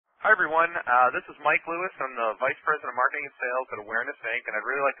Hi, everyone. This is Mike Lewis. I'm the Vice President of Marketing and Sales at Awareness Inc., and I'd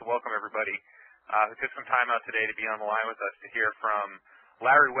really like to welcome everybody who took some time out today to be on the line with us to hear from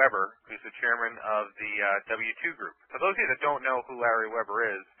Larry Weber, who's the chairman of the W2 Group. For those of you that don't know who Larry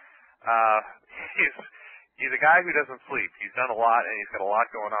Weber is, he's a guy who doesn't sleep. He's done a lot, and he's got a lot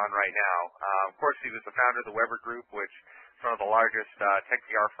going on right now. Of course, he was the founder of the Weber Group, which is one of the largest tech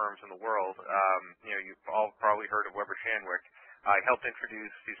PR firms in the world. You've all probably heard of Weber Shandwick. He helped introduce,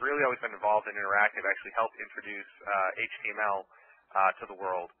 he's really always been involved in interactive, actually helped introduce HTML to the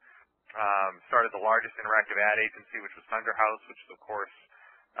world. Started the largest interactive ad agency, which was Thunder House, which is, of course,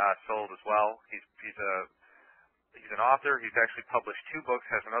 sold as well. He's an author. He's actually published 2 books,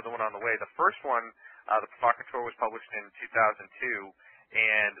 has another one on the way. The first one, The Provocateur, was published in 2002,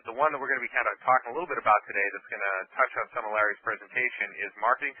 and the one that we're going to be kind of talking a little bit about today that's going to touch on some of Larry's presentation is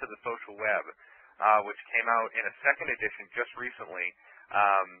Marketing to the Social Web, which came out in a second edition just recently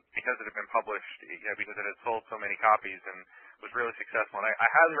because it had been published, because it had sold so many copies and was really successful. And I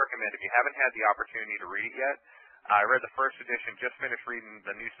highly recommend, if you haven't had the opportunity to read it yet, I read the first edition, just finished reading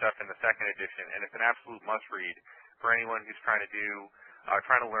the new stuff in the second edition, and it's an absolute must-read for anyone who's trying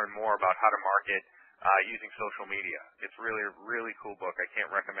to learn more about how to market using social media. It's really a really cool book. I can't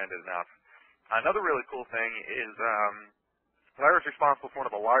recommend it enough. Another really cool thing is Larry's responsible for one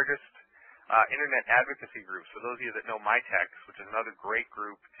of the largest internet advocacy groups. For those of you that know MyTex, which is another great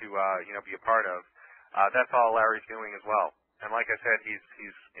group to be a part of, that's all Larry's doing as well. And like I said,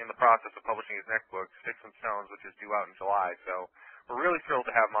 he's in the process of publishing his next book, Sticks and Stones, which is due out in July. So we're really thrilled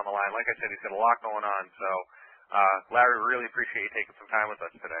to have him on the line. Like I said, he's got a lot going on. So Larry, we really appreciate you taking some time with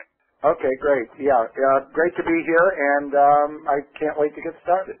us today. Okay, great. Yeah, great to be here, and I can't wait to get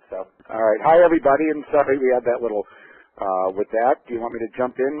started. So, all right. Hi, everybody. And sorry we had that little with that. Do you want me to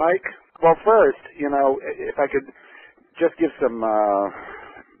jump in, Mike? Well, first, if I could just give some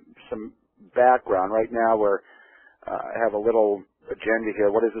background. Right now, I have a little agenda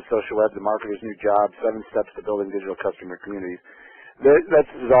here. What is the social web? The marketer's new job. 7 steps to building digital customer communities. This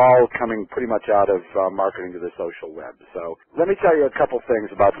is all coming pretty much out of marketing to the social web. So let me tell you a couple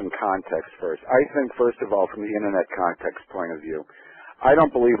things about some context first. I think, first of all, from the internet context point of view, I don't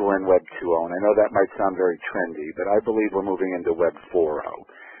believe we're in Web 2.0, and I know that might sound very trendy, but I believe we're moving into Web 4.0.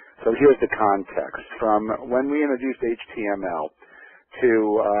 So here's the context. From when we introduced HTML to,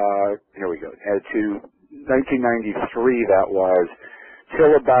 to 1993, that was,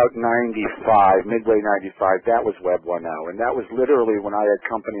 till about 95, midway 95, that was Web 1.0. And that was literally when I had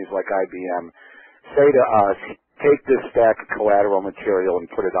companies like IBM say to us, take this stack of collateral material and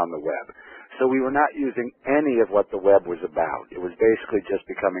put it on the web. So we were not using any of what the web was about. It was basically just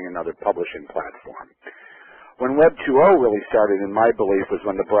becoming another publishing platform. When Web 2.0 really started, in my belief, was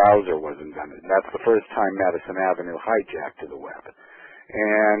when the browser was invented. That's the first time Madison Avenue hijacked to the web.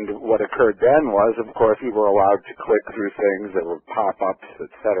 And what occurred then was, of course, we were allowed to click through things. There were pop-ups,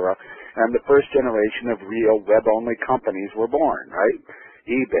 etc. And the first generation of real web-only companies were born, right?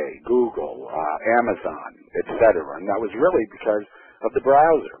 eBay, Google, Amazon, etc. And that was really because of the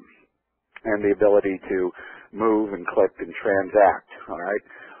browser and the ability to move and click and transact, all right?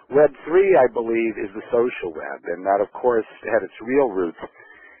 Web 3, I believe, is the social web, and that, of course, had its real roots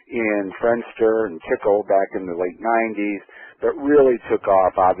in Friendster and Tickle back in the late 90s, but really took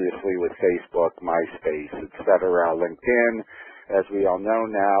off, obviously, with Facebook, MySpace, etc., LinkedIn, as we all know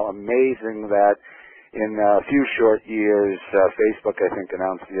now. Amazing that in a few short years, Facebook, I think,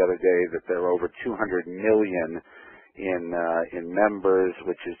 announced the other day that there are over 200 million in members,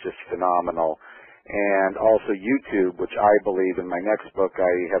 which is just phenomenal. And also YouTube, which I believe in my next book,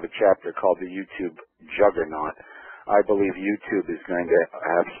 I have a chapter called The YouTube Juggernaut. I believe YouTube is going to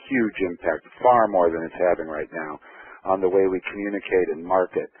have huge impact, far more than it's having right now, on the way we communicate and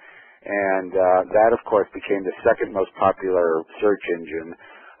market. And that, of course, became the second most popular search engine,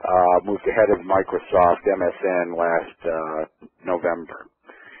 moved ahead of Microsoft MSN last November.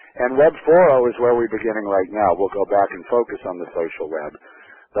 And Web 4.0 is where we're beginning right now. We'll go back and focus on the social web.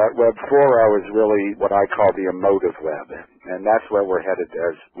 That Web 4.0 is really what I call the emotive web, and that's where we're headed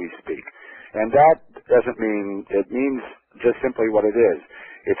as we speak. And that doesn't mean, it means just simply what it is.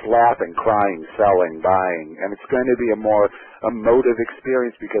 It's laughing, crying, selling, buying, and it's going to be a more emotive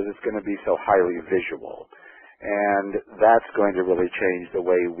experience because it's going to be so highly visual. And that's going to really change the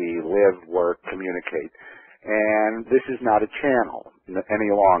way we live, work, communicate. And this is not a channel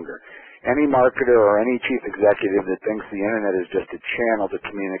any longer. Any marketer or any chief executive that thinks the internet is just a channel to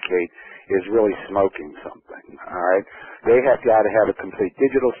communicate is really smoking something, all right? They have got to have a complete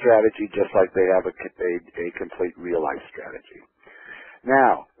digital strategy just like they have a complete real-life strategy.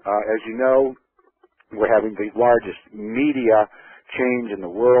 Now, as you know, we're having the largest media change in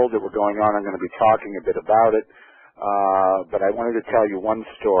the world that were going on. I'm going to be talking a bit about it. But I wanted to tell you one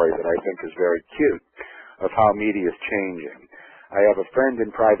story that I think is very cute of how media is changing. I have a friend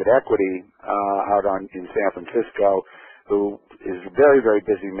in private equity in San Francisco who is a very, very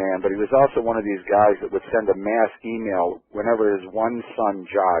busy man, but he was also one of these guys that would send a mass email whenever his one son,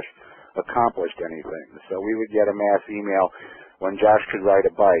 Josh, accomplished anything. So we would get a mass email when Josh could ride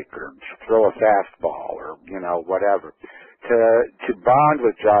a bike or throw a fastball or, whatever. To bond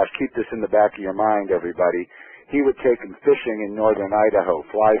with Josh, keep this in the back of your mind, everybody, he would take him fishing in northern Idaho,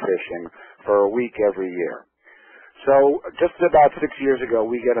 fly fishing, for a week every year. So just about 6 years ago,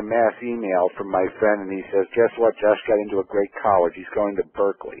 we get a mass email from my friend, and he says, guess what? Josh got into a great college. He's going to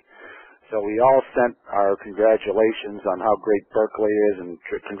Berkeley. So we all sent our congratulations on how great Berkeley is, and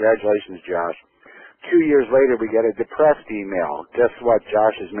congratulations, Josh. 2 years later, we get a depressed email. Guess what?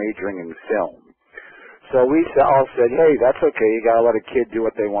 Josh is majoring in film. So we all said, hey, that's okay. You got to let a kid do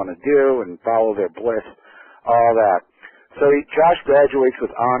what they want to do and follow their bliss, all that. So Josh graduates with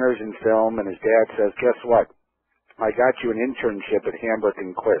honors in film, and his dad says, guess what? I got you an internship at Hambrick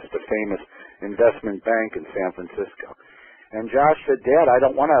and Quist, a famous investment bank in San Francisco. And Josh said, Dad, I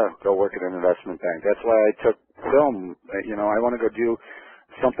don't want to go work at an investment bank. That's why I took film. I want to go do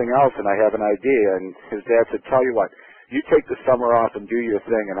something else, and I have an idea. And his dad said, tell you what, you take the summer off and do your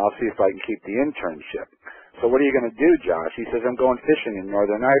thing, and I'll see if I can keep the internship. So what are you going to do, Josh? He says, I'm going fishing in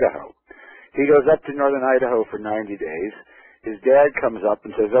northern Idaho. He goes up to northern Idaho for 90 days. His dad comes up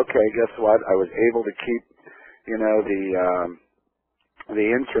and says, okay, guess what? I was able to keep the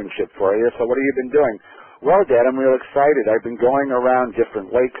internship for you. So what have you been doing? Well, Dad, I'm real excited. I've been going around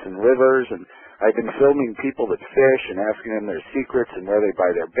different lakes and rivers, and I've been filming people that fish and asking them their secrets and where they buy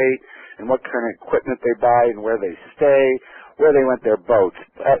their bait and what kind of equipment they buy and where they stay, where they rent their boats.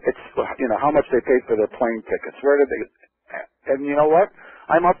 It's how much they pay for their plane tickets. Where did they? And you know what?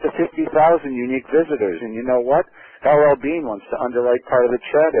 I'm up to 50,000 unique visitors, and you know what? LL Bean wants to underwrite part of the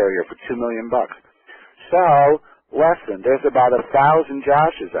Chad area for $2 million. So, listen, there's about 1,000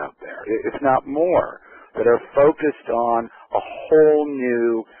 Joshes out there, if not more, that are focused on a whole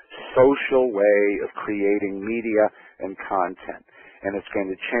new social way of creating media and content. And it's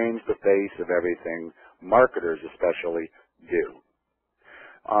going to change the face of everything marketers especially do.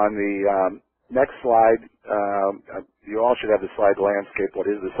 On the next slide, you all should have the slide landscape. What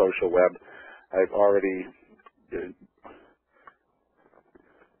is the social web? I've already...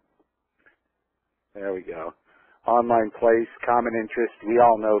 There we go. Online place, common interest. We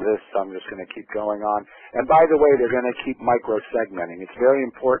all know this, so I'm just going to keep going on. And by the way, they're going to keep micro-segmenting. It's very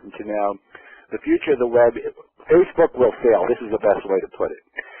important to know the future of the web. Facebook will fail. This is the best way to put it.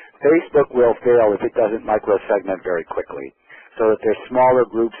 Facebook will fail if it doesn't micro-segment very quickly, so that there's smaller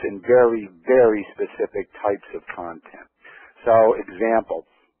groups in very, very specific types of content. So, example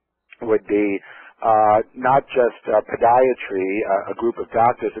would be not just podiatry, a group of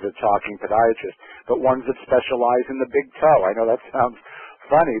doctors that are talking podiatrists, but ones that specialize in the big toe. I know that sounds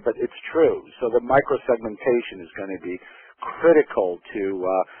funny, but it's true. So the microsegmentation is going to be critical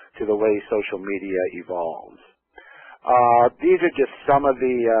to the way social media evolves. These are just some of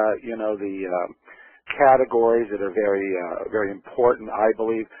the categories that are very important. I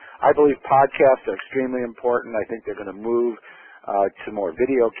believe podcasts are extremely important. I think they're going to move to more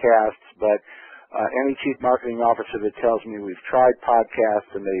video casts, but any chief marketing officer that tells me we've tried podcasts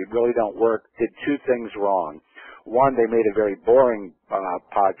and they really don't work did two things wrong. One, they made a very boring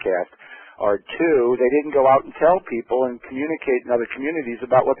podcast, or two, they didn't go out and tell people and communicate in other communities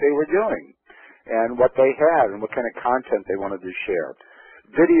about what they were doing and what they had and what kind of content they wanted to share.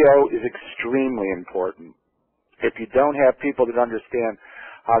 Video is extremely important. If you don't have people that understand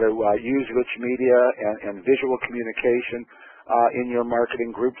how to use rich media and visual communication in your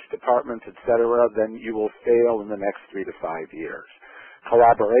marketing groups, departments, etc., then you will fail in the next 3 to 5 years.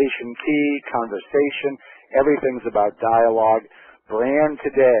 Collaboration key, conversation, everything's about dialogue. Brand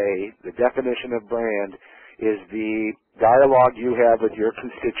today, the definition of brand, is the dialogue you have with your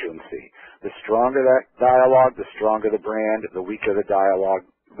constituency. The stronger that dialogue, the stronger the brand. The weaker the dialogue,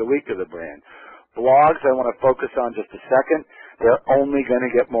 the weaker the brand. Blogs, I want to focus on just a second. They're only going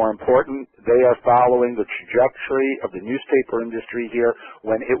to get more important. They are following the trajectory of the newspaper industry here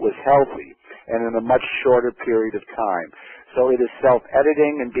when it was healthy and in a much shorter period of time. So it is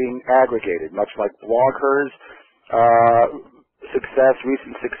self-editing and being aggregated, much like BlogHer's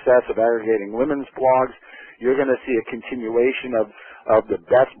recent success of aggregating women's blogs. You're going to see a continuation of the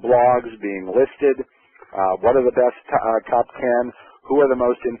best blogs being listed. What are the best top 10? Who are the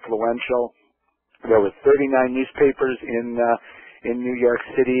most influential? There were 39 newspapers in New York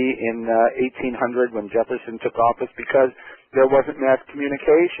City in 1800 when Jefferson took office because there wasn't mass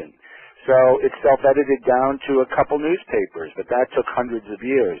communication. So it self-edited down to a couple newspapers, but that took hundreds of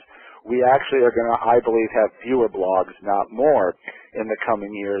years. We actually are going to, I believe, have fewer blogs, not more, in the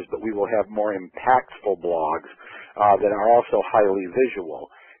coming years, but we will have more impactful blogs that are also highly visual.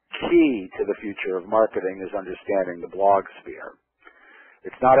 Key to the future of marketing is understanding the blog sphere.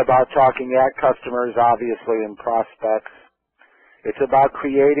 It's not about talking at customers, obviously, and prospects. It's about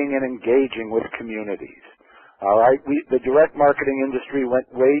creating and engaging with communities. All right? The direct marketing industry went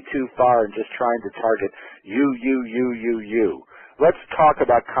way too far in just trying to target you. Let's talk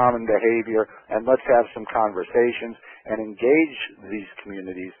about common behavior, and let's have some conversations and engage these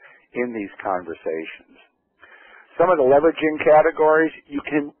communities in these conversations. Some of the leveraging categories,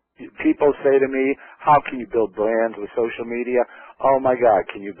 people say to me, how can you build brands with social media? Oh my God,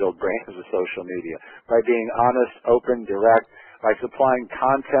 can you build brands with social media? By being honest, open, direct, by supplying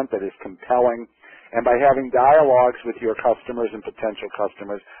content that is compelling, and by having dialogues with your customers and potential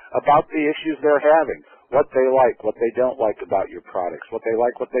customers about the issues they're having, what they like, what they don't like about your products, what they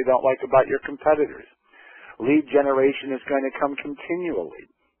like, what they don't like about your competitors. Lead generation is going to come continually,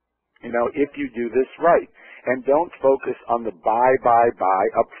 if you do this right. And don't focus on the buy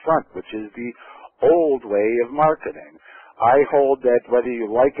up front, which is the old way of marketing. I hold that whether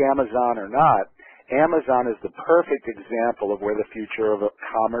you like Amazon or not, Amazon is the perfect example of where the future of a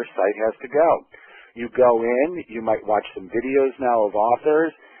commerce site has to go. You go in, you might watch some videos now of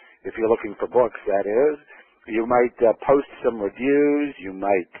authors, if you're looking for books, that is. You might post some reviews, you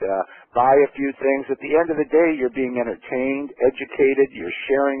might buy a few things. At the end of the day, you're being entertained, educated, you're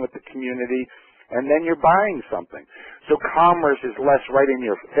sharing with the community, and then you're buying something. So commerce is less right in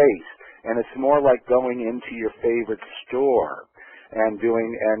your face, and it's more like going into your favorite store and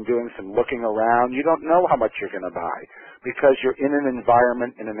doing some looking around. You don't know how much you're going to buy because you're in an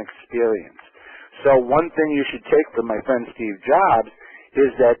environment and an experience. So one thing you should take from my friend Steve Jobs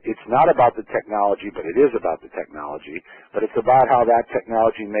is that it's not about the technology, but it is about the technology, but it's about how that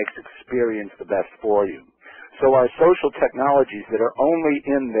technology makes experience the best for you. So our social technologies that are only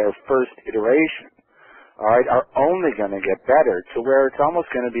in their first iteration, all right, are only going to get better to where it's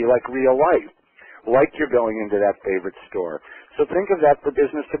almost going to be like real life, like you're going into that favorite store. So think of that for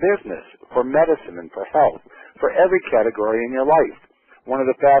business to business, for medicine and for health, for every category in your life. One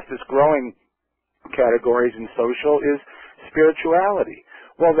of the fastest growing categories in social is spirituality.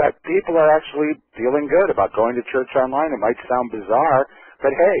 Well, that people are actually feeling good about going to church online. It might sound bizarre,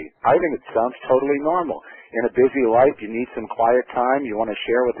 but hey, I think it sounds totally normal. In a busy life, you need some quiet time. You want to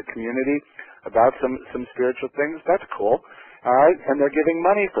share with the community about some spiritual things. That's cool. All right, and they're giving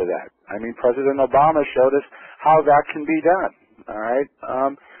money for that. I mean, President Obama showed us how that can be done. All right.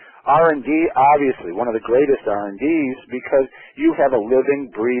 R&D, obviously, one of the greatest R&Ds because you have a living,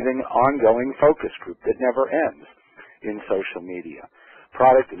 breathing, ongoing focus group that never ends in social media.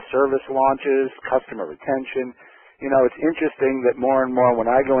 Product and service launches, customer retention. It's interesting that more and more when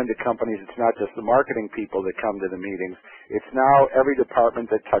I go into companies, it's not just the marketing people that come to the meetings. It's now every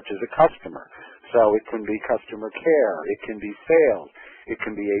department that touches a customer. So it can be customer care. It can be sales. It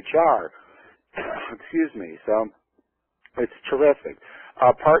can be HR. Excuse me. So it's terrific.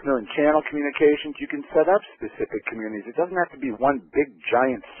 Partner and channel communications, you can set up specific communities. It doesn't have to be one big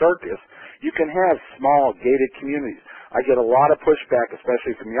giant circus. You can have small gated communities. I get a lot of pushback,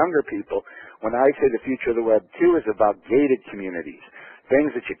 especially from younger people, when I say the future of the web too is about gated communities,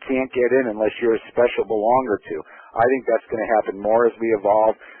 things that you can't get in unless you're a special belonger to. I think that's going to happen more as we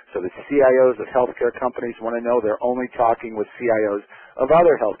evolve. So the CIOs of healthcare companies want to know they're only talking with CIOs of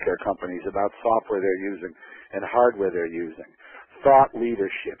other healthcare companies about software they're using and hardware they're using. Thought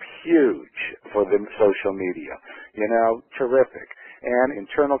leadership, huge for the social media, terrific. And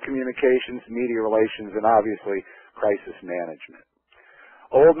internal communications, media relations, and obviously crisis management.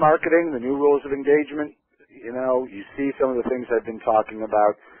 Old marketing, the new rules of engagement, you see some of the things I've been talking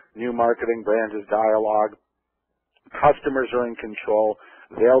about. New marketing, brands as dialogue. Customers are in control.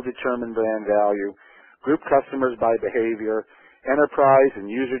 They'll determine brand value. Group customers by behavior. Enterprise and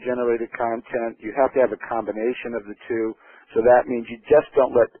user-generated content. You have to have a combination of the two. So that means you just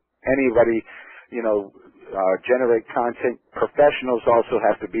don't let anybody, generate content. Professionals also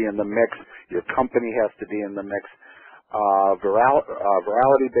have to be in the mix. Your company has to be in the mix.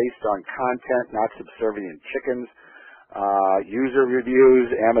 Virality based on content, not subservient chickens. User reviews.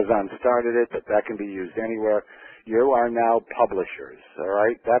 Amazon started it, but that can be used anywhere. You are now publishers, all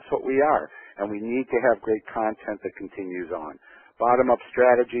right? That's what we are. And we need to have great content that continues on. Bottom-up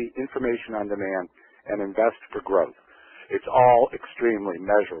strategy, information on demand, and invest for growth. It's all extremely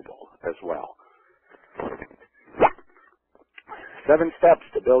measurable as well. 7 steps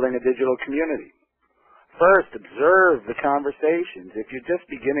to building a digital community. first, observe the conversations. If you're just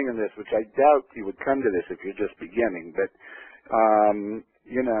beginning in this, which I doubt you would come to this if you're just beginning, but,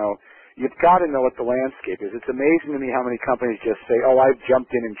 you've got to know what the landscape is. It's amazing to me how many companies just say, oh, I've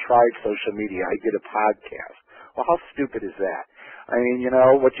jumped in and tried social media. I did a podcast. Well, how stupid is that? I mean,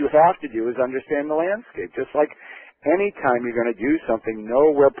 what you have to do is understand the landscape. Just like any time you're going to do something,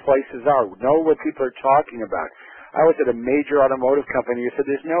 know where places are, know what people are talking about. I was at a major automotive company who said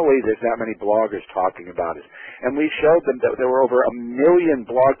there's no way there's that many bloggers talking about us. And we showed them that there were over 1 million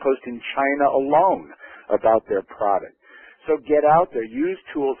blog posts in China alone about their product. So get out there. Use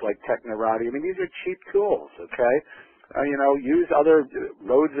tools like Technorati. I mean, these are cheap tools, okay? Use other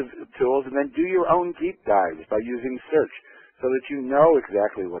loads of tools and then do your own deep dives by using search so that you know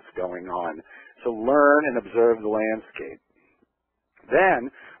exactly what's going on. So learn and observe the landscape.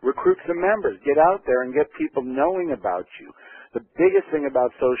 Then recruit some members. Get out there and get people knowing about you. The biggest thing about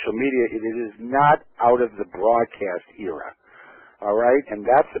social media, it is not out of the broadcast era. All right? And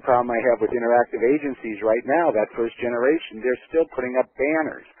that's the problem I have with interactive agencies right now, that first generation. They're still putting up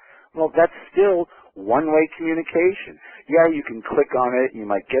banners. Well, that's still one-way communication. Yeah, you can click on it, you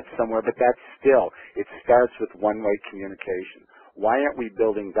might get somewhere, but that's still, it starts with one-way communication. Why aren't we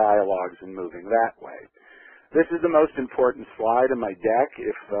building dialogues and moving that way? This is the most important slide in my deck.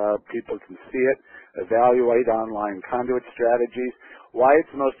 If people can see it, evaluate online conduit strategies. Why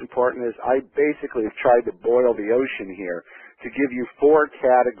it's most important is I basically have tried to boil the ocean here to give you 4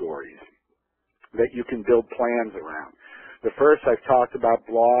 categories that you can build plans around. The first, I've talked about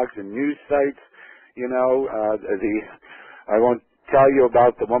blogs and news sites. I won't tell you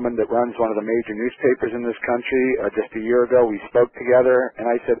about the woman that runs one of the major newspapers in this country. Just a year ago, we spoke together, and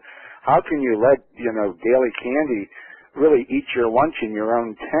I said, how can you let, Daily Candy really eat your lunch in your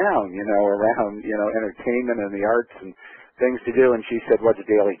own town, around, entertainment and the arts and things to do? And she said, what's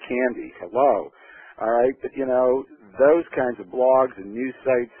Daily Candy? Hello. All right, but, those kinds of blogs and news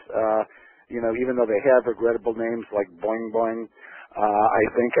sites, even though they have regrettable names like Boing Boing, I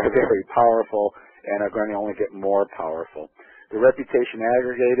think are very powerful and are going to only get more powerful. The reputation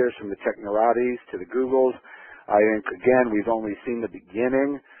aggregators from the Technoratis to the Googles, I think, again, we've only seen the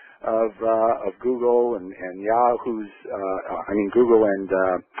beginning of Google and Yahoo's, Google and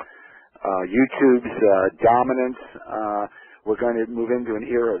YouTube's dominance. We're going to move into an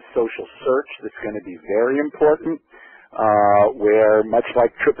era of social search that's going to be very important, where much like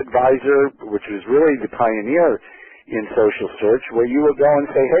TripAdvisor, which was really the pioneer in social search, where you will go and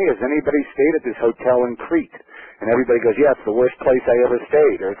say, hey, has anybody stayed at this hotel in Crete? And everybody goes, yeah, it's the worst place I ever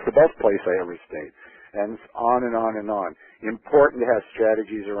stayed, or it's the best place I ever stayed. And on and on and on. Important to have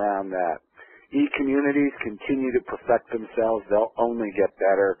strategies around that. E-communities continue to perfect themselves. They'll only get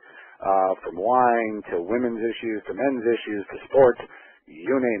better. From wine to women's issues to men's issues to sports,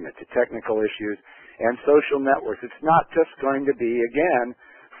 you name it, to technical issues. And social networks. It's not just going to be, again,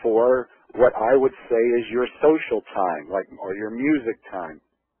 for what I would say is your social time, or your music time,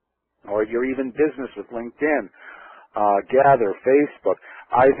 or your even business with LinkedIn, Gather, Facebook.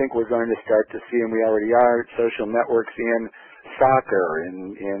 I think we're going to start to see, and we already are, social networks in soccer,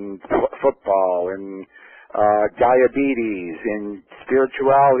 in football, in diabetes, in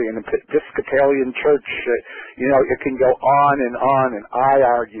spirituality, in the Episcopalian Church. It can go on, and I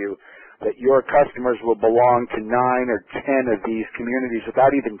argue that your customers will belong to 9 or 10 of these communities without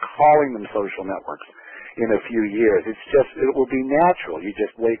even calling them social networks in a few years. It will be natural. You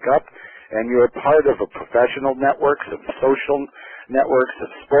just wake up and you're part of a professional networks, of social networks, of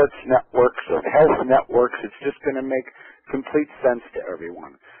sports networks, of health networks. It's just going to make complete sense to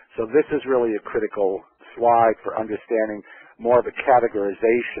everyone. So this is really a critical slide for understanding more of a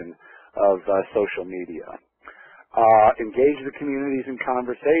categorization of social media. Engage the communities in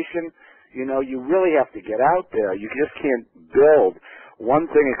conversation. You really have to get out there. You just can't build. One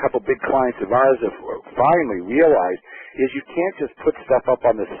thing a couple big clients of ours have finally realized is you can't just put stuff up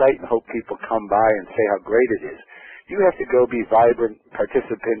on the site and hope people come by and say how great it is. You have to go be vibrant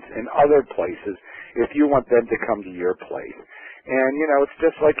participants in other places if you want them to come to your place. And, it's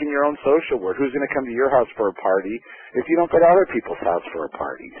just like in your own social world. Who's going to come to your house for a party if you don't go to other people's house for a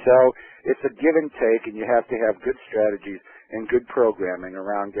party? So it's a give and take, and you have to have good strategies and good programming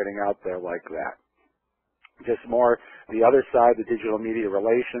around getting out there like that. Just more the other side, the digital media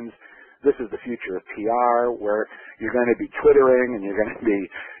relations. This is the future of PR, where you're going to be Twittering and you're going to be,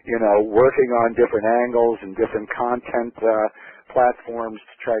 working on different angles and different content platforms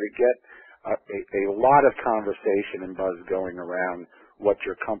to try to get a lot of conversation and buzz going around what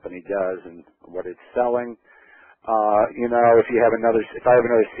your company does and what it's selling. If I have another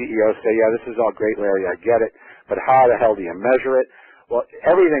CEO say, yeah, this is all great, Larry, I get it, but how the hell do you measure it? Well,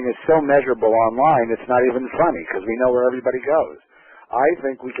 everything is so measurable online, it's not even funny because we know where everybody goes. I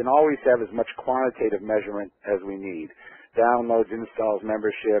think we can always have as much quantitative measurement as we need. Downloads, installs,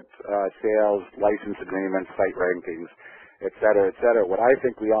 membership, sales, license agreements, site rankings, et cetera, et cetera. What I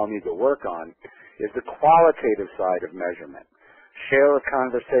think we all need to work on is the qualitative side of measurement. Share of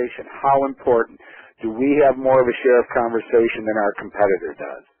conversation. How important? Do we have more of a share of conversation than our competitor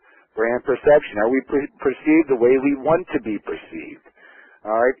does? Brand perception. Are we perceived the way we want to be perceived?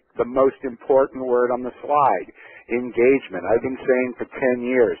 All right. The most important word on the slide, engagement. I've been saying for 10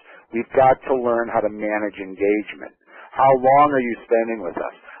 years, we've got to learn how to manage engagement. How long are you spending with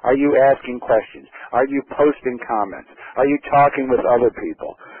us? Are you asking questions? Are you posting comments? Are you talking with other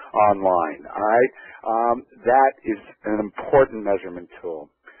people online? All right. That is an important measurement tool.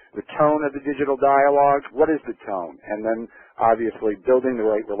 The tone of the digital dialogue, what is the tone? And then, obviously, building the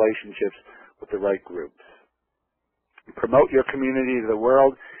right relationships with the right groups. Promote your community to the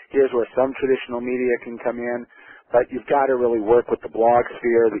world. Here's where some traditional media can come in, but you've got to really work with the blog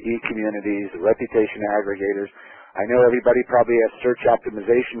sphere, the e-communities, the reputation aggregators. I know everybody probably has search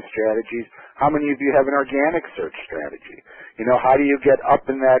optimization strategies. How many of you have an organic search strategy? You know, how do you get up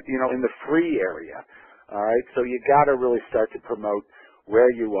in that, in the free area? All right, so you got to really start to promote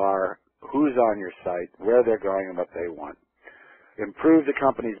where you are, who's on your site, where they're going, and what they want. Improve the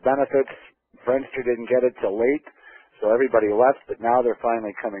company's benefits. Friendster didn't get it till late, so everybody left, but now they're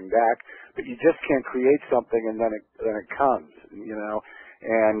finally coming back. But you just can't create something and then it comes,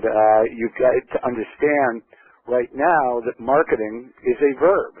 And you've got to understand right now that marketing is a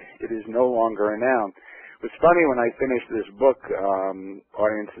verb. It is no longer a noun. It was funny when I finished this book,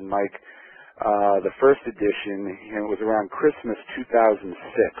 Audience and Mike, the first edition, it was around Christmas 2006.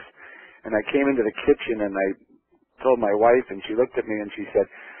 And I came into the kitchen and I told my wife, and she looked at me and she said,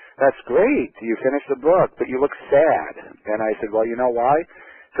 "That's great. You finished the book, but you look sad." And I said, "Well, you know why?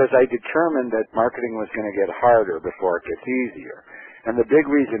 Because I determined that marketing was going to get harder before it gets easier. And the big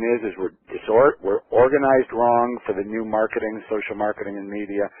reason is we're organized wrong for the new marketing, social marketing and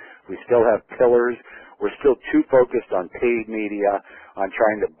media. We still have pillars. We're still too focused on paid media, on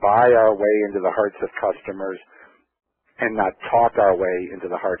trying to buy our way into the hearts of customers and not talk our way into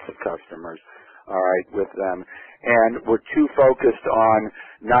the hearts of customers, all right, with them. And we're too focused on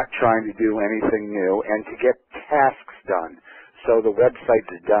not trying to do anything new and to get tasks done. So the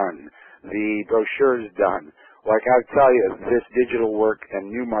website's done. The brochure's done. Like I tell you, this digital work and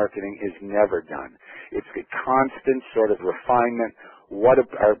new marketing is never done. It's a constant sort of refinement. What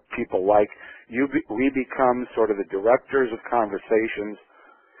are people like? We become sort of the directors of conversations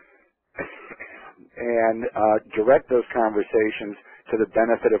and direct those conversations to the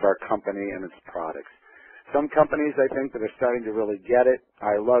benefit of our company and its products. Some companies, I think, that are starting to really get it.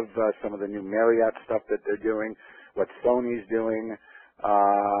 I love some of the new Marriott stuff that they're doing, what Sony's doing.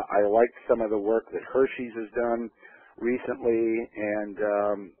 I like some of the work that Hershey's has done recently, and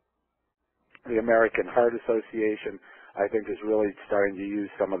the American Heart Association, I think, is really starting to use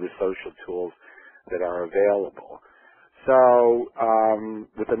some of the social tools that are available. So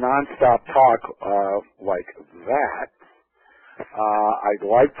with a nonstop talk like that, I'd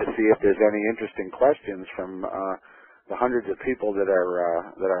like to see if there's any interesting questions from the hundreds of people that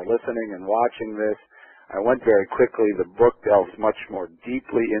are listening and watching this. I went very quickly. The book delves much more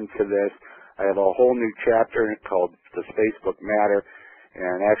deeply into this. I have a whole new chapter in it called Does Facebook Matter?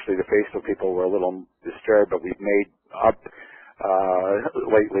 And actually the Facebook people were a little disturbed, but we've made up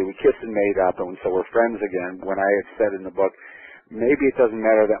lately. We kissed and made up, and so we're friends again. When I had said in the book, maybe it doesn't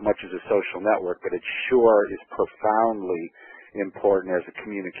matter that much as a social network, but it sure is profoundly important as a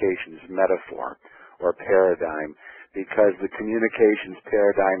communications metaphor or paradigm, because the communications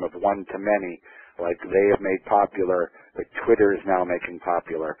paradigm of one-to-many, like they have made popular, like Twitter is now making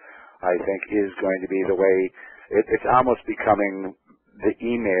popular, I think is going to be the way, it's almost becoming the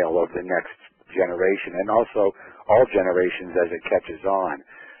email of the next generation, and also all generations as it catches on.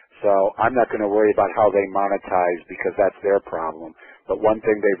 So I'm not going to worry about how they monetize because that's their problem. But one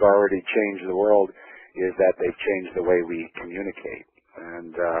thing they've already changed the world is that they've changed the way we communicate.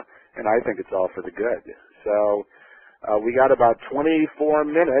 And I think it's all for the good. So we got about 24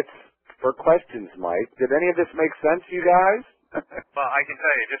 minutes for questions, Mike. Did any of this make sense, you guys? Well, I can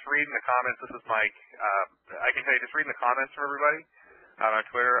tell you, just reading the comments, this is Mike, I can tell you, just reading the comments from everybody out on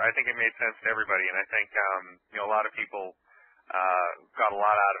Twitter, I think it made sense to everybody, and I think a lot of people got a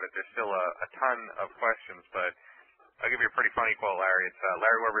lot out of it. There's still a ton of questions, but I'll give you a pretty funny quote, Larry. It's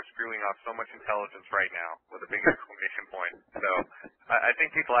Larry Weber spewing off so much intelligence right now with a big exclamation point. So I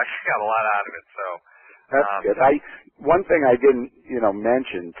think people actually got a lot out of it. So that's good. One thing I didn't,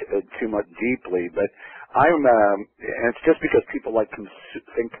 mention too much deeply, but and it's just because people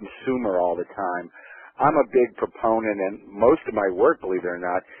think consumer all the time. I'm a big proponent, and most of my work, believe it or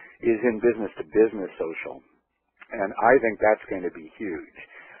not, is in business-to-business social. And I think that's going to be huge.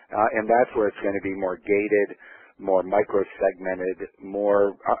 And that's where it's going to be more gated, more micro-segmented,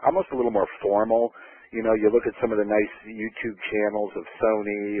 almost a little more formal. You know, you look at some of the nice YouTube channels of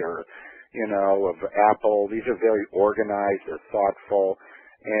Sony or, of Apple. These are very organized, they're thoughtful,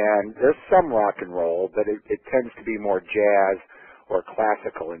 and there's some rock and roll, but it tends to be more jazz or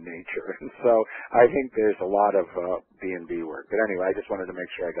classical in nature. And so I think there's a lot of B&B work. But anyway, I just wanted to make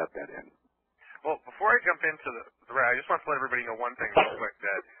sure I got that in. Well, before I jump into I just want to let everybody know one thing real quick,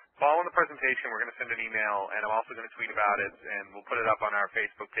 that following the presentation, we're going to send an email, and I'm also going to tweet about it, and we'll put it up on our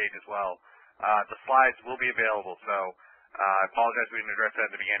Facebook page as well. The slides will be available, so I apologize we didn't address that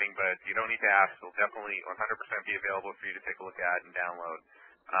in the beginning, but you don't need to ask. They'll definitely 100% be available for you to take a look at and download.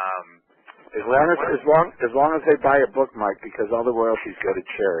 As long as they buy a book, Mike, because all the royalties go to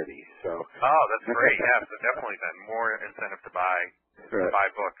charity. So. Oh, that's great. Yeah, so definitely then more incentive to buy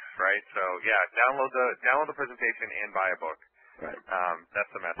books, right? So yeah, download the presentation and buy a book. Right.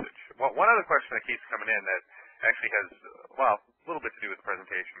 That's the message. Well, one other question that keeps coming in that actually has a little bit to do with the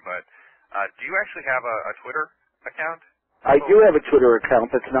presentation, but do you actually have a Twitter account? I do have a Twitter account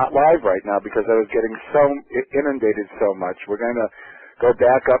that's not live right now because I was getting so inundated so much. We're going to go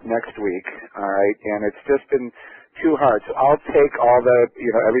back up next week, all right, and it's just been too hard. So I'll take all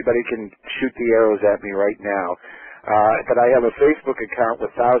everybody can shoot the arrows at me right now. But I have a Facebook account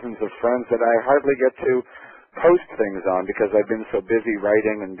with thousands of friends that I hardly get to post things on because I've been so busy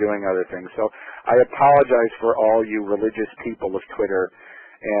writing and doing other things. So I apologize for all you religious people of Twitter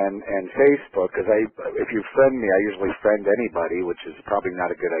and Facebook, because if you friend me, I usually friend anybody, which is probably not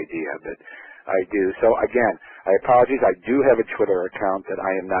a good idea, but I do. So again, I apologize. I do have a Twitter account that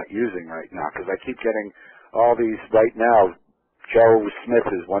I am not using right now because I keep getting all these right now. Joe Smith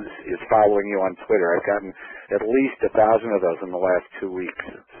is following you on Twitter. I've gotten at least 1,000 of those in the last 2 weeks.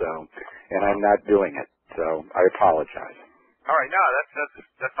 So, and I'm not doing it. So I apologize. All right, no,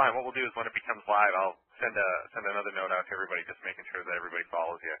 that's fine. What we'll do is when it becomes live, I'll send another note out to everybody, just making sure that everybody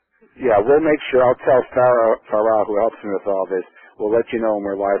follows you. Yeah, we'll make sure. I'll tell Farah, who helps me with all this. We'll let you know when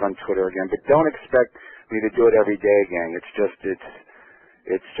we're live on Twitter again. But don't expect me to do it every day, gang. It's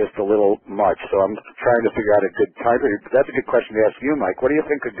just a little much. So I'm trying to figure out a good time. That's a good question to ask you, Mike. What do you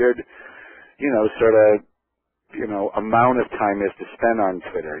think a good, amount of time is to spend on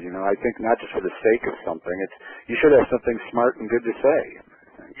Twitter? I think not just for the sake of something. You should have something smart and good to say.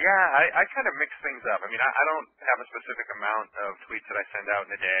 Yeah, I kind of mix things up. I mean, I don't have a specific amount of tweets that I send out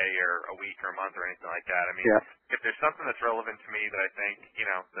in a day or a week or a month or anything like that. I mean, if there's something that's relevant to me that I think,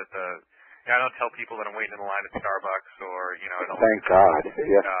 I don't tell people that I'm waiting in the line at Starbucks or, I don't Thank God.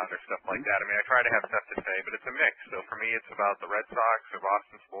 or stuff like that. I mean, I try to have stuff to say, but it's a mix. So for me, it's about the Red Sox or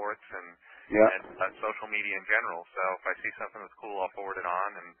Boston sports and social media in general. So if I see something that's cool, I'll forward it on,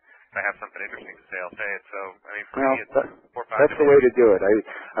 and if I have something interesting to say, I'll say it. So, I mean, for me, it's 4 or 5 that's the way to do it.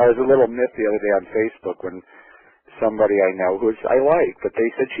 I was a little miffed the other day on Facebook when somebody I know, who I like, but they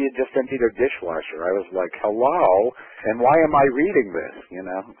said she had just emptied her dishwasher. I was like, hello, and why am I reading this?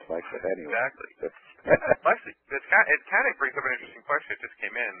 It's like, anyway. Exactly. Actually, it kind of brings up an interesting question. It just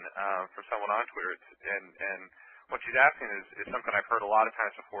came in from someone on Twitter, and what she's asking is something I've heard a lot of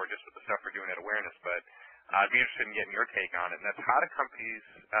times before, just with the stuff we're doing at Awareness, but I'd be interested in getting your take on it, and that's how do companies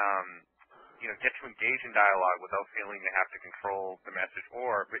get to engage in dialogue without feeling they have to control the message,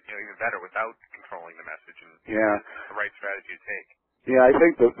 or even better, without controlling the message, and the right strategy to take. Yeah, I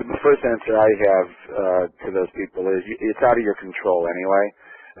think the first answer I have to those people is it's out of your control anyway.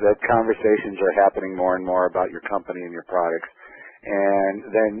 That conversations are happening more and more about your company and your products. And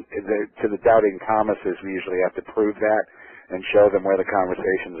then to the doubting Thomases, we usually have to prove that and show them where the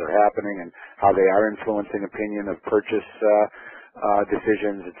conversations are happening and how they are influencing opinion of purchase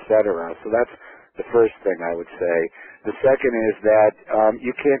decisions, etc. So that's the first thing I would say. The second is that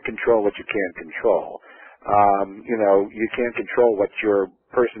you can't control what you can't control. You can't control what your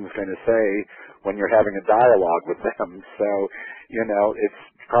person's going to say when you're having a dialogue with them. So, it's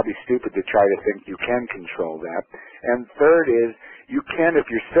probably stupid to try to think you can control that. And third is, you can, if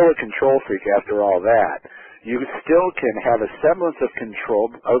you're still a control freak after all that, you still can have a semblance of control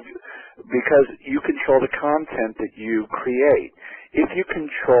because you control the content that you create. If you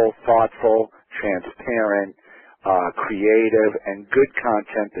control thoughtful, transparent, creative, and good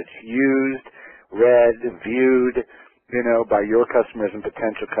content that's used, read, viewed, by your customers and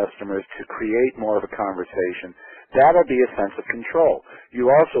potential customers to create more of a conversation, that'll be a sense of control. You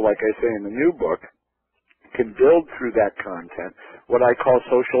also, like I say in the new book, can build through that content what I call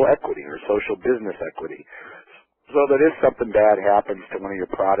social equity or social business equity. So that if something bad happens to one of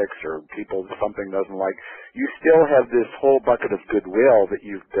your products or people something doesn't like, you still have this whole bucket of goodwill that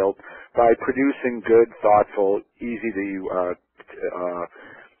you've built by producing good, thoughtful, easy to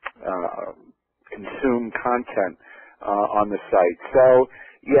consume content on the site. So,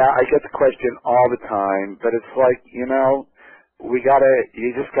 yeah, I get the question all the time, but it's like, you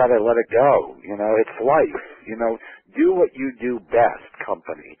just gotta let it go. It's life. Do what you do best,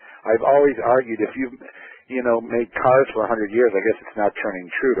 company. I've always argued if you've made cars for 100 years, I guess it's not turning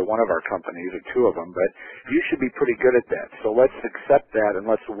true to one of our companies or two of them, but you should be pretty good at that. So let's accept that and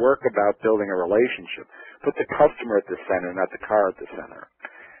let's work about building a relationship. Put the customer at the center, not the car at the center.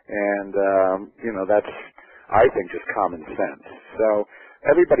 And, that's, I think, just common sense. So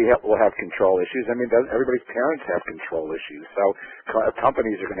everybody will have control issues. I mean, everybody's parents have control issues. So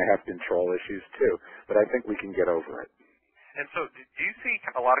companies are going to have control issues too. But I think we can get over it. And so do you see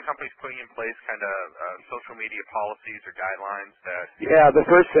a lot of companies putting in place kind of social media policies or guidelines that... Yeah, the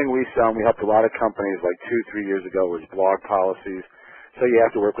first thing we saw, and we helped a lot of companies like 2-3 years ago, was blog policies. So you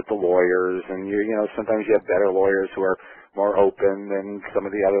have to work with the lawyers, and sometimes you have better lawyers who are more open than some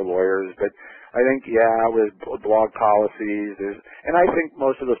of the other lawyers. But I think, with blog policies, and I think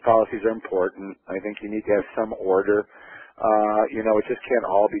most of those policies are important. I think you need to have some order. It just can't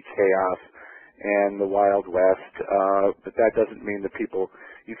all be chaos and the Wild West, but that doesn't mean that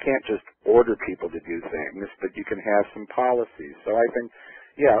you can't just order people to do things, but you can have some policies. So I think,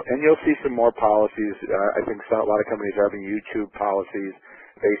 and you'll see some more policies. I think a lot of companies are having YouTube policies,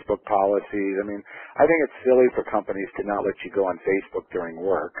 Facebook policies. I mean, I think it's silly for companies to not let you go on Facebook during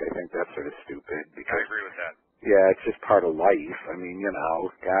work. I think that's sort of stupid. Because, I agree with that. Yeah, it's just part of life. I mean,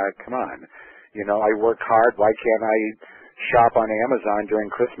 God, come on. I work hard. Why can't I shop on Amazon during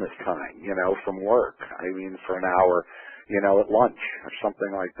Christmas time, from work? I mean, for an hour, at lunch or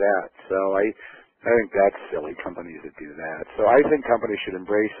something like that. So I think that's silly, companies that do that. So I think companies should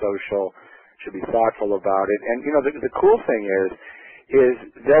embrace social, should be thoughtful about it. And, the cool thing is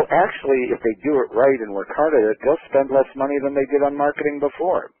they'll actually, if they do it right and work hard at it, they'll spend less money than they did on marketing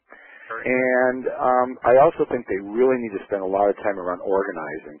before. Sure. And I also think they really need to spend a lot of time around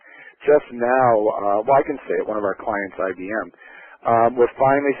organizing. Just now, I can say it, one of our clients, IBM, we're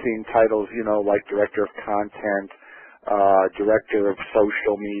finally seeing titles, like Director of Content, Director of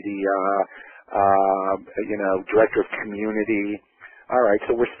Social Media, Director of Community. All right,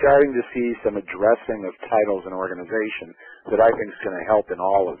 so we're starting to see some addressing of titles in organization that I think is going to help in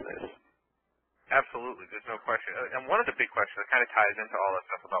all of this. Absolutely, there's no question. And one of the big questions that kind of ties into all that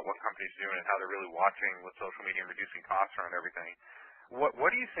stuff about what companies are doing and how they're really watching with social media and reducing costs around everything. What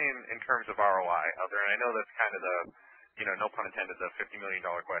are you seeing in terms of ROI out there? And I know that's kind of the, no pun intended, the $50 million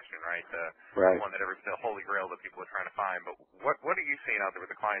question, right? Right. The one that the holy grail that people are trying to find. But what are you seeing out there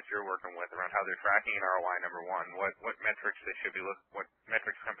with the clients you're working with around how they're tracking an ROI, number one? What metrics what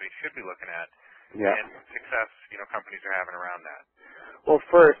metrics companies should be looking at? Yeah. And success, companies are having around that. Well,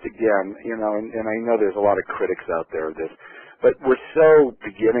 first, again, and I know there's a lot of critics out there of this, but we're so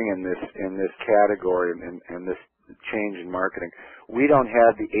beginning in this category and this change in marketing. We don't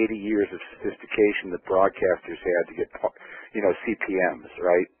have the 80 years of sophistication that broadcasters had to get, CPMs,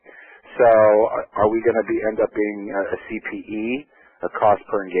 right? So are we going to end up being a CPE, a cost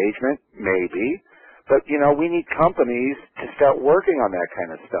per engagement? Maybe. But, we need companies to start working on that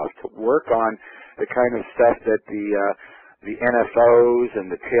kind of stuff, to work on the kind of stuff that the NFOs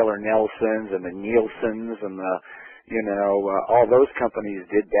and the Taylor Nelsons and the Nielsen's and all those companies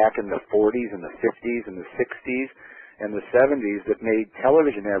did back in the 40s and the 50s and the 60s and the 70s that made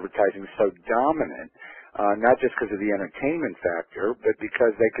television advertising so dominant, not just because of the entertainment factor, but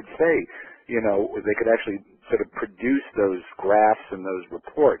because they could say, they could actually sort of produce those graphs and those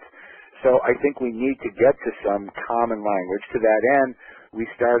reports. So I think we need to get to some common language. To that end, we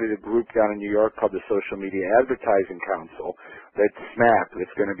started a group down in New York called the Social Media Advertising Council, that's SMAC,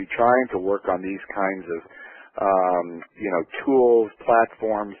 that's going to be trying to work on these kinds of tools,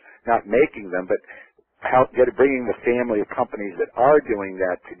 platforms, not making them, but bringing the family of companies that are doing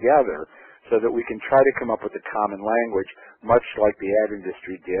that together so that we can try to come up with a common language, much like the ad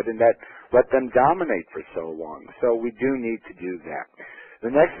industry did, and that let them dominate for so long. So we do need to do that. The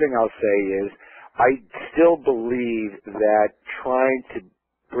next thing I'll say is I still believe that trying to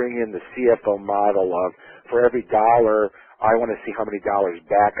bring in the CFO model of for every dollar, I want to see how many dollars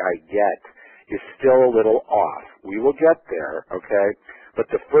back I get is still a little off. We will get there, okay? But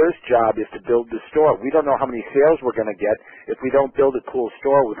the first job is to build the store. We don't know how many sales we're going to get if we don't build a cool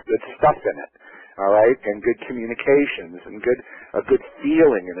store with good stuff in it. all right, and good communications and a good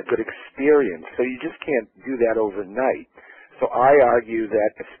feeling and a good experience. So you just can't do that overnight. So I argue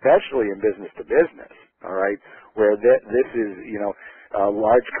that, especially in business to business, all right, where this is,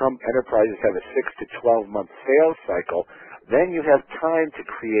 large enterprises have a 6 to 12 month sales cycle, then you have time to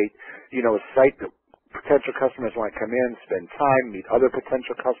create, a site that potential customers want to come in, spend time, meet other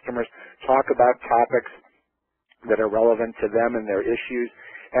potential customers, talk about topics that are relevant to them and their issues.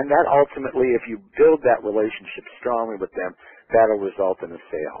 And that ultimately, if you build that relationship strongly with them, that'll result in a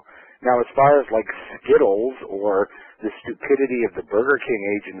sale. Now, as far as like Skittles or the stupidity of the Burger King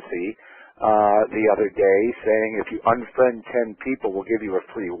agency the other day saying if you unfriend 10 people, we'll give you a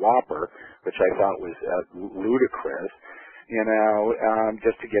free Whopper, which I thought was ludicrous,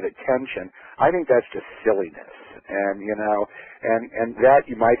 just to get attention. I think that's just silliness. And that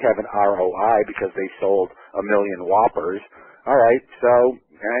you might have an ROI because they sold 1 million Whoppers. All right, so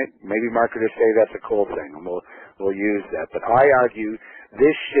maybe marketers say that's a cool thing, and we'll use that. But I argue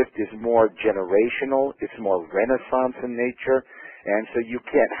this shift is more generational. It's more Renaissance in nature, and so you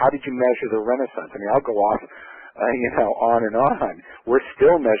can't. How did you measure the Renaissance? I mean, I'll go off, on and on. We're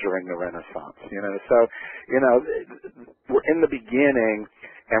still measuring the Renaissance, So, we're in the beginning,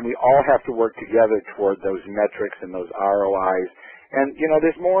 and we all have to work together toward those metrics and those ROIs. And,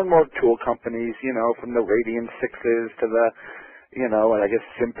 there's more and more tool companies, from the Radian 6s to the, and I guess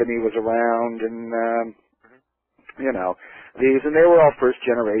Symphony was around and, these, and they were all first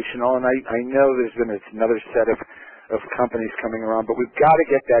generational. And I know there's been another set of companies coming around, but we've got to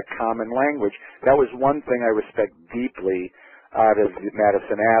get that common language. That was one thing I respect deeply out of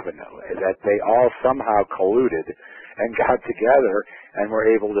Madison Avenue, that they all somehow colluded and got together and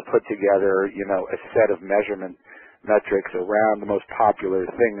were able to put together, a set of measurement metrics around the most popular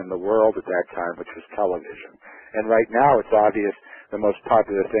thing in the world at that time, which was television. And right now, it's obvious the most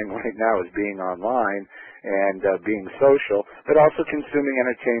popular thing right now is being online and being social, but also consuming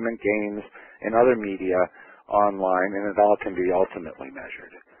entertainment, games, and other media online, and it all can be ultimately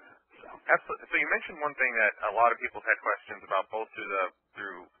measured. Absolutely. So you mentioned one thing that a lot of people have had questions about, both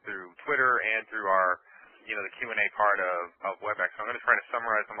through Twitter and through our, the Q&A part of WebEx. So I'm going to try to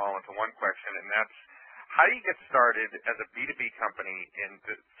summarize them all into one question, and that's, how do you get started as a B2B company?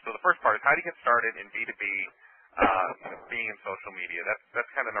 So the first part is, how do you get started in B2B, being in social media?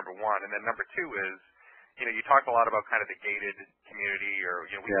 That's kind of number one. And then number two is, you talked a lot about kind of the gated community, or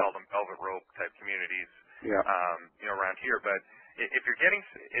we call them velvet rope type communities, around here. But if you're getting,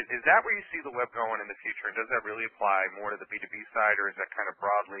 is that where you see the web going in the future? And does that really apply more to the B2B side, or is that kind of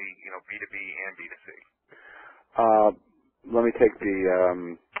broadly, B2B and B2C? Let me take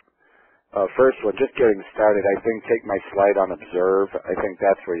the first one, just getting started. I think take my slide on Observe. I think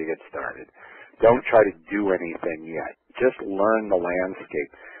that's where you get started. Don't try to do anything yet. Just learn the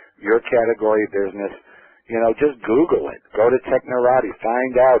landscape. Your category of business, just Google it. Go to Technorati.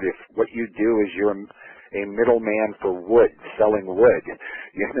 Find out if what you do is you're a middleman for wood, selling wood.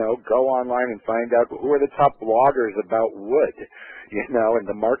 Go online and find out who are the top bloggers about wood, and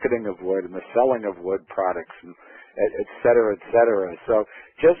the marketing of wood and the selling of wood products, and et cetera, et cetera. So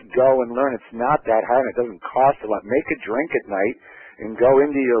just go and learn. It's not that hard. It doesn't cost a lot. Make a drink at night and go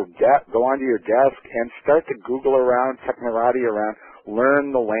onto your desk and start to Google around, Technorati around,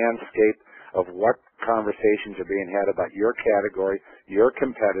 learn the landscape of what conversations are being had about your category, your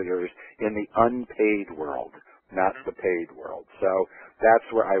competitors in the unpaid world, not the paid world. So that's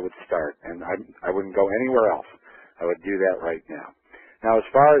where I would start, and I wouldn't go anywhere else. I would do that right now. Now, as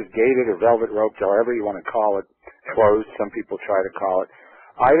far as gated or velvet roped, however you want to call it, closed, some people try to call it,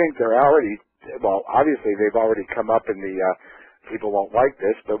 I think they're already, obviously they've already come up in the, people won't like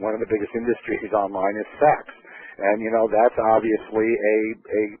this, but one of the biggest industries online is sex. And, that's obviously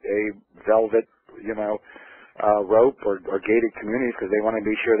a velvet, rope or gated communities, because they want to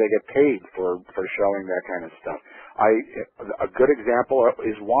be sure they get paid for showing that kind of stuff. A good example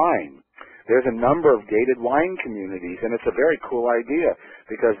is wine. There's a number of gated wine communities, and it's a very cool idea,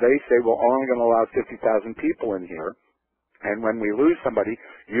 because they say we're only going to allow 50,000 people in here, and when we lose somebody,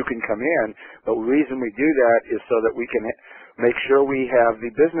 you can come in. But the reason we do that is so that we can make sure we have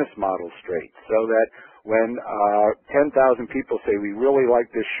the business model straight, so that when 10,000 people say we really like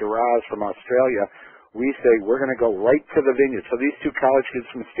this Shiraz from Australia, we say we're going to go right to the vineyard. So these two college kids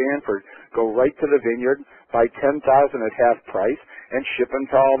from Stanford go right to the vineyard, buy 10,000 at half price, and ship them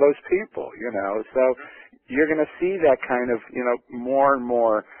to all those people, So you're going to see that kind of, more and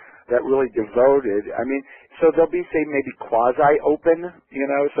more, that really devoted. I mean, so they'll be, say, maybe quasi-open,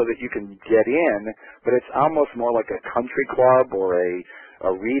 so that you can get in, but it's almost more like a country club or a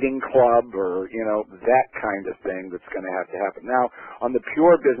a reading club or, that kind of thing that's going to have to happen. Now, on the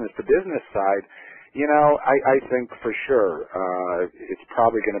pure business-to-business side, I think for sure it's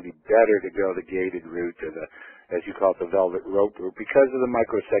probably going to be better to go the gated route or the, as you call it, the velvet rope route because of the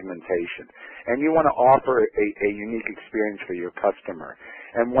micro-segmentation. And you want to offer a unique experience for your customer.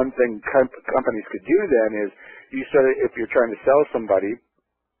 And one thing companies could do then is you sort of, if you're trying to sell somebody,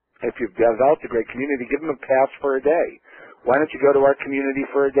 if you've developed a great community, give them a pass for a day. Why don't you go to our community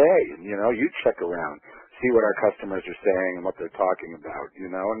for a day? And, you check around, see what our customers are saying and what they're talking about,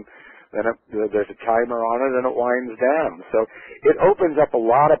 and then there's a timer on it and it winds down. So it opens up a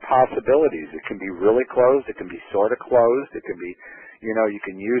lot of possibilities. It can be really closed. It can be sort of closed. It can be, you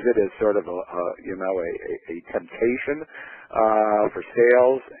can use it as sort of a temptation for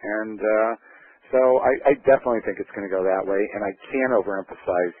sales. And so I definitely think it's going to go that way. And I can't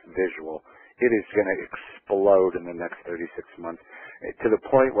overemphasize visual. It is going to explode in the next 36 months to the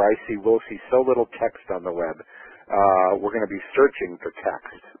point where we'll see so little text on the web. We're going to be searching for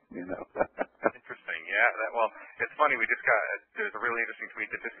text, Interesting. Yeah. Well, it's funny. There's a really interesting tweet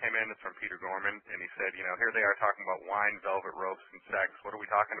that just came in. It's from Peter Gorman, and he said, here they are talking about wine, velvet ropes, and sex. What are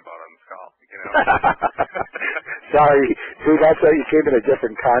we talking about on this call? Sorry. See, that's why you came in a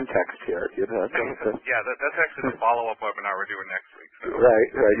different context here, Yeah, that's actually the follow-up webinar we're doing next week. So. Right.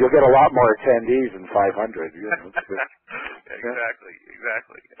 You'll get a lot more attendees than 500. Exactly.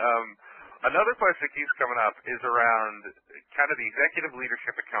 Another question that keeps coming up is around kind of the executive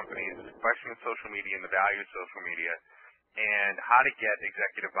leadership of companies, questioning social media and the value of social media, and how to get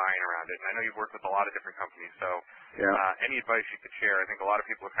executive buy-in around it. And I know you've worked with a lot of different companies, so any advice you could share? I think a lot of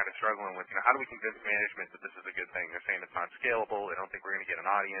people are kind of struggling with, how do we convince management that this is a good thing? They're saying it's not scalable. They don't think we're going to get an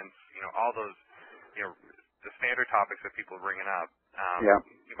audience. All those, the standard topics that people are bringing up.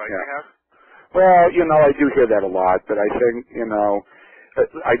 Advice you have? Well, I do hear that a lot, but I think,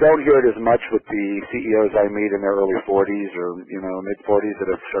 I don't hear it as much with the CEOs I meet in their early 40s or, mid-40s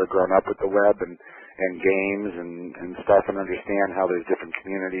that have sort of grown up with the web and games and stuff and understand how there's different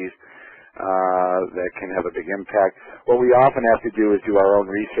communities that can have a big impact. What we often have to do is do our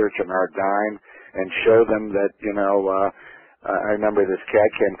own research on our dime and show them that, I remember this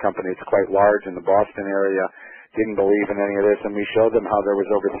CAD/CAM company, it's quite large in the Boston area, didn't believe in any of this, and we showed them how there was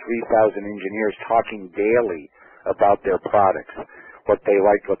over 3,000 engineers talking daily about their products, what they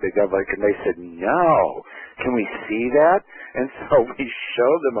liked, what they didn't like, and they said, no, can we see that? And so we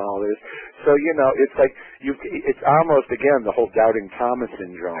showed them all this. So, it's like, it's almost, again, the whole doubting Thomas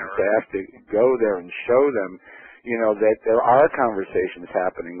syndrome, to have to go there and show them, that there are conversations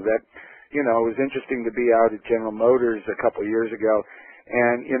happening, that, it was interesting to be out at General Motors a couple of years ago,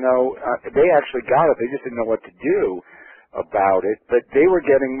 and, they actually got it. They just didn't know what to do about it, but they were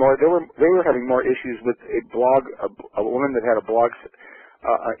getting more. They were having more issues with a woman that had a blog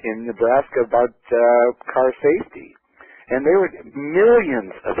in Nebraska about car safety, and they were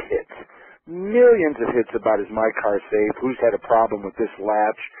millions of hits about is my car safe? Who's had a problem with this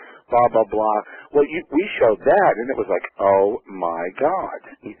latch? Blah blah blah. Well, we showed that, and it was like, oh my God,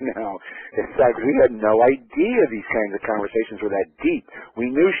 it's like we had no idea these kinds of conversations were that deep. We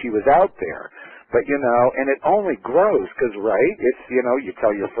knew she was out there. But, and it only grows because, right, it's, you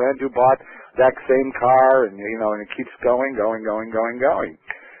tell your friend who bought that same car and, and it keeps going.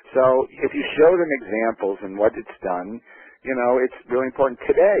 So if you show them examples and what it's done, it's really important.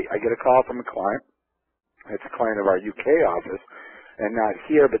 Today, I get a call from a client. It's a client of our UK office and not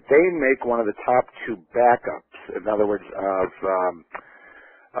here, but they make one of the top 2 backups. In other words, of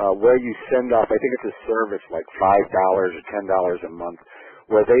where you send off, I think it's a service like $5 or $10 a month,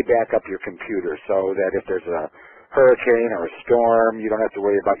 where they back up your computer so that if there's a hurricane or a storm, you don't have to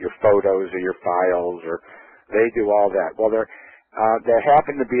worry about your photos or your files, or they do all that. Well, there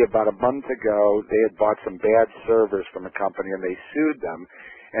happened to be about a month ago, they had bought some bad servers from a company and they sued them,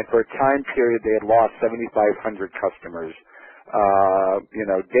 and for a time period they had lost 7,500 customers,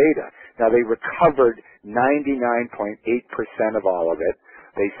 data. Now they recovered 99.8% of all of it.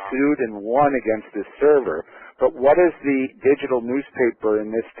 They sued and won against this server. But what does the digital newspaper in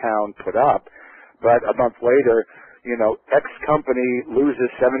this town put up? But a month later, X company loses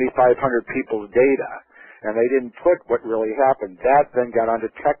 7,500 people's data. And they didn't put what really happened. That then got onto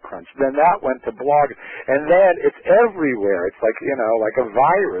TechCrunch. Then that went to blog. And then it's everywhere. It's like, like a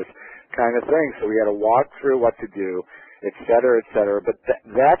virus kind of thing. So we had to walk through what to do, et cetera, et cetera. But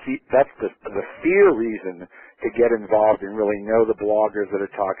that's the fear reason to get involved and really know the bloggers that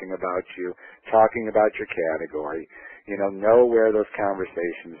are talking about you, talking about your category, know where those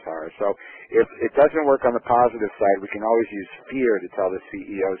conversations are. So if it doesn't work on the positive side, we can always use fear to tell the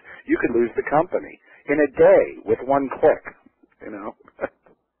CEOs, you could lose the company in a day with one click. you know.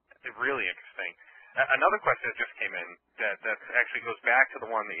 Really interesting. Another question that just came in that actually goes back to the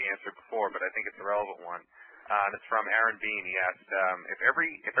one that you answered before, but I think it's a relevant one. And it's from Aaron Bean. He asked, if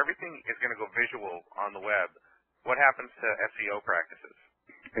everything is going to go visual on the web, what happens to SEO practices?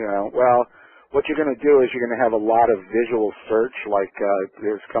 Yeah, well, what you're going to do is you're going to have a lot of visual search, like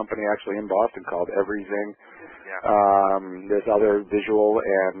there's a company actually in Boston called Everything. Yeah. There's other visual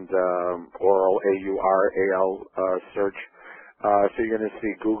and oral, AURAL search. So you're going to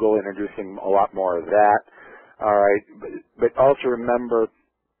see Google introducing a lot more of that. All right, but also remember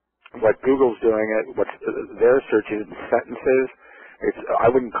what Google's doing. What's their search is in sentences. I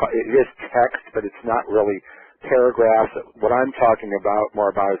wouldn't call it is text, but it's not really paragraphs. What I'm talking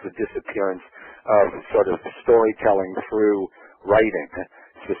more about is the disappearance of sort of storytelling through writing,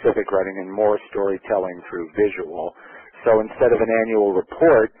 specific writing, and more storytelling through visual. So instead of an annual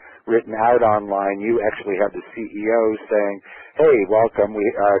report written out online, you actually have the CEO saying, "Hey, welcome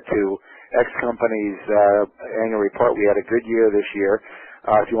to X company's annual report. We had a good year this year.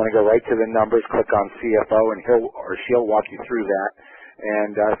 If you want to go right to the numbers, click on CFO, and he'll or she'll walk you through that.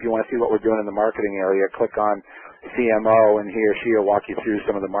 And if you want to see what we're doing in the marketing area, click on CMO, and he or she will walk you through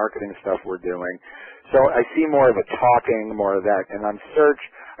some of the marketing stuff we're doing." So I see more of a talking, more of that. And on search,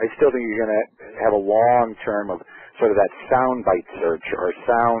 I still think you're going to have a long term of sort of that sound bite search or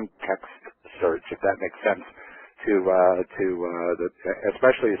sound text search, if that makes sense,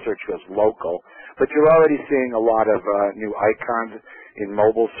 especially as search goes local. But you're already seeing a lot of new icons in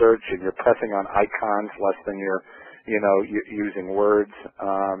mobile search, and you're pressing on icons less than you're using words.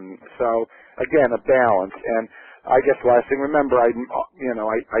 So again, a balance. And I guess last thing, remember, I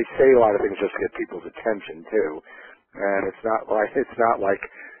say a lot of things just to get people's attention too, and it's not like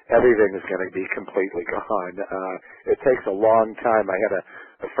everything is going to be completely gone. It takes a long time. I had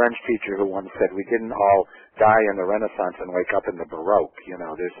a French teacher who once said we didn't all die in the Renaissance and wake up in the Baroque.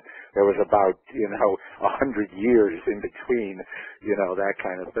 There was about 100 years in between, that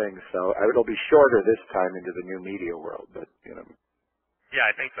kind of thing. So it'll be shorter this time into the new media world, but Yeah,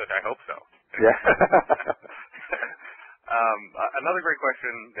 I think so. I hope so. Yeah. Another great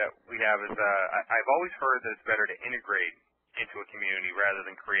question that we have is I've always heard that it's better to integrate into a community rather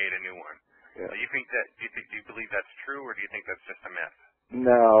than create a new one. Yeah. Do you believe that's true, or do you think that's just a myth?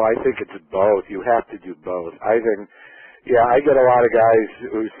 No, I think it's both. You have to do both. I get a lot of guys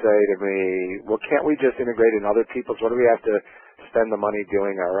who say to me, well, can't we just integrate in other people's? What do we have to spend the money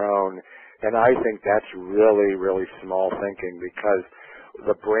doing our own? And I think that's really, really small thinking, because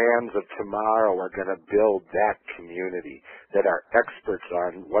the brands of tomorrow are going to build that community that are experts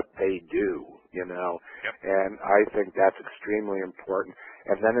on what they do, Yep. And I think that's extremely important.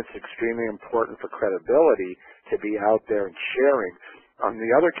 And then it's extremely important for credibility to be out there and sharing on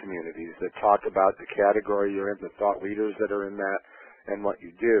the other communities that talk about the category you're in, the thought leaders that are in that, and what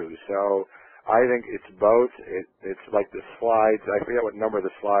you do. So I think it's both. It's like the slides. I forget what number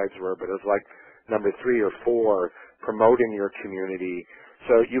the slides were, but it was like number 3 or 4, promoting your community.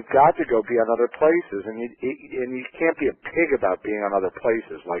 So you've got to go be on other places, and you can't be a pig about being on other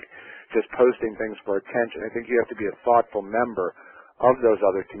places, like just posting things for attention. I think you have to be a thoughtful member of those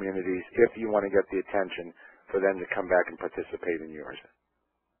other communities if you want to get the attention for them to come back and participate in yours.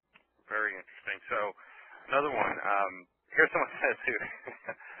 Very interesting. So another one. Here's someone says who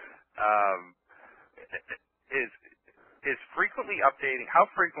is frequently updating. How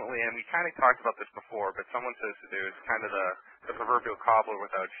frequently? And we kind of talked about this before, but someone says to do is kind of the proverbial cobbler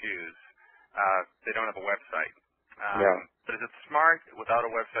without shoes. They don't have a website. Yeah. But is it smart without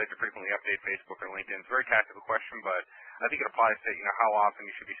a website to frequently update Facebook or LinkedIn? It's a very tactical question, but I think it applies to how often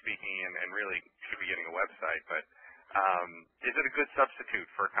you should be speaking and really should be getting a website. But is it a good substitute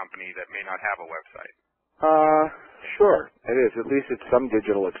for a company that may not have a website? Sure, it is. At least it's some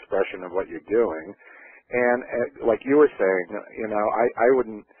digital expression of what you're doing. And like you were saying, I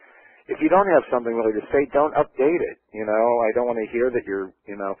wouldn't. If you don't have something really to say, don't update it. I don't want to hear that you're.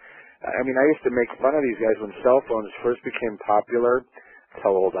 I mean, I used to make fun of these guys when cell phones first became popular. That's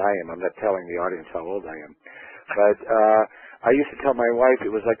how old I am. I'm not telling the audience how old I am. But I used to tell my wife it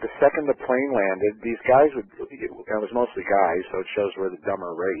was like the second the plane landed, these guys would, it was mostly guys, so it shows we're the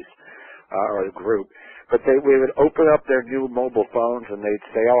dumber race, or the group, but we would open up their new mobile phones and they'd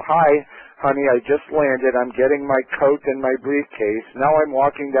say, "Oh, hi, honey, I just landed. I'm getting my coat and my briefcase. Now I'm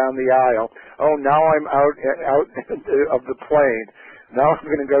walking down the aisle. Oh, now I'm out of the plane. Now I'm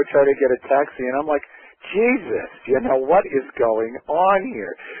going to go try to get a taxi." And I'm like, Jesus, what is going on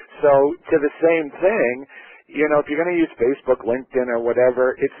here? So to the same thing, if you're going to use Facebook, LinkedIn, or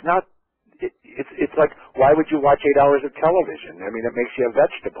whatever, it's not, it's like, why would you watch 8 hours of television? I mean, it makes you a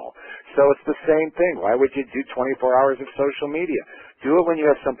vegetable. So it's the same thing. Why would you do 24 hours of social media? Do it when you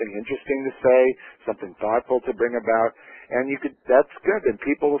have something interesting to say, something thoughtful to bring about, and that's good. Then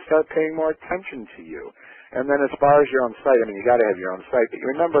people will start paying more attention to you. And then as far as your own site, I mean, you got to have your own site, but you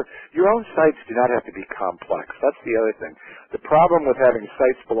remember, your own sites do not have to be complex. That's the other thing. The problem with having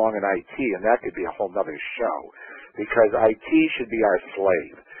sites belong in IT, and that could be a whole other show, because IT should be our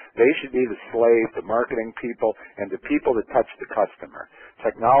slave. They should be the slave, the marketing people, and the people that touch the customer.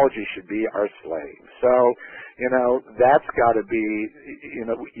 Technology should be our slave. So, that's got to be,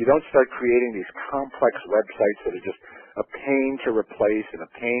 you don't start creating these complex websites that are just a pain to replace and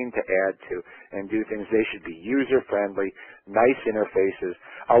a pain to add to and do things. They should be user-friendly, nice interfaces.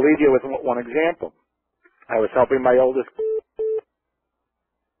 I'll leave you with one example. I was helping my oldest.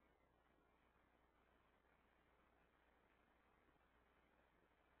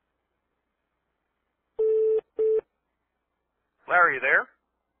 Larry, you there?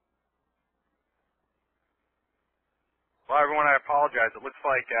 Well, everyone, I apologize. It looks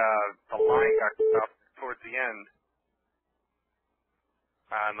like the line got cut off towards the end.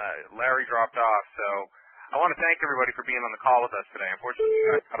 Larry dropped off, so I want to thank everybody for being on the call with us today. Unfortunately, we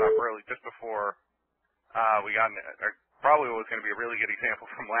got cut off early just before we got probably what was going to be a really good example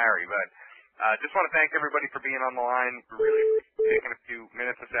from Larry, but just want to thank everybody for being on the line. We're really taking a few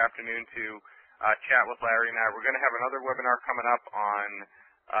minutes this afternoon to chat with Larry and I. We're going to have another webinar coming up on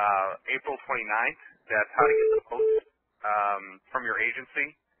April 29th. That's how to get the posts from your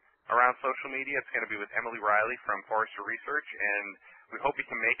agency around social media. It's going to be with Emily Riley from Forrester Research, and we hope you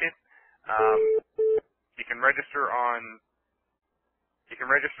can make it. You can register on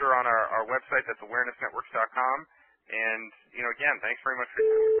our website. That's awarenessnetworks.com. And again, thanks very much for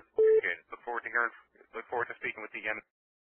your time. Appreciate it. Look forward to speaking with you again.